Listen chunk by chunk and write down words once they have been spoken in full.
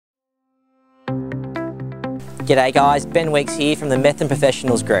G'day guys, Ben Weeks here from the Methven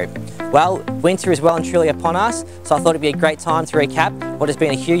Professionals Group. Well, winter is well and truly upon us, so I thought it'd be a great time to recap what has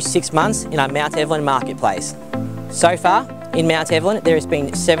been a huge 6 months in our Mt Evelyn marketplace. So far, in Mt Evelyn, there has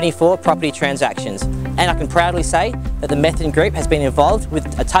been 74 property transactions, and I can proudly say that the Methven Group has been involved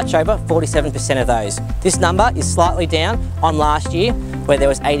with a touch over 47% of those. This number is slightly down on last year, where there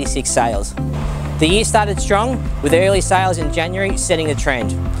was 86 sales. The year started strong, with early sales in January setting the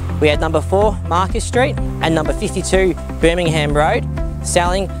trend. We had number 4 Marcus Street and number 52 Birmingham Road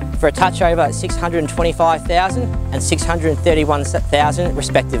selling for a touch over $625,000 and $631,000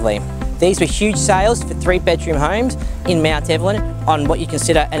 respectively. These were huge sales for 3-bedroom homes in Mt Evelyn on what you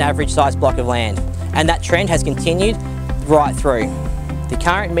consider an average size block of land, and that trend has continued right through. The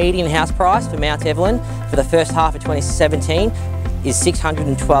current median house price for Mt Evelyn for the first half of 2017 is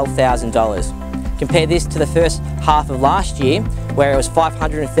 $612,000. Compare this to the first half of last year, where it was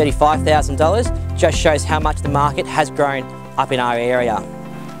 $535,000, just shows how much the market has grown up in our area.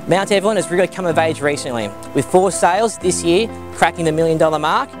 Mt Evelyn has really come of age recently, with 4 sales this year cracking the $1 million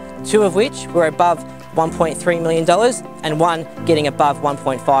mark, 2 of which were above $1.3 million and 1 getting above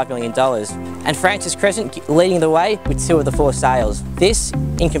 $1.5 million. And Francis Crescent leading the way with 2 of the 4 sales. This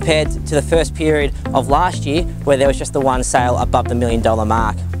in compared to the first period of last year, where there was just the 1 sale above the $1 million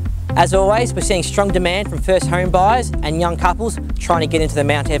mark. As always, we're seeing strong demand from first home buyers and young couples trying to get into the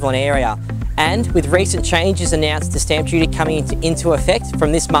Mt Evelyn area. And with recent changes announced to stamp duty coming into effect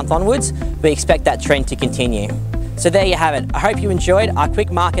from this month onwards, we expect that trend to continue. So there you have it. I hope you enjoyed our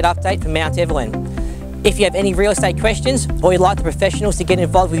quick market update for Mt Evelyn. If you have any real estate questions or you'd like the professionals to get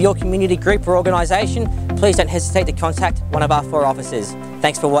involved with your community group or organisation, please don't hesitate to contact one of our 4 officers.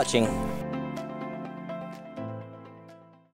 Thanks for watching.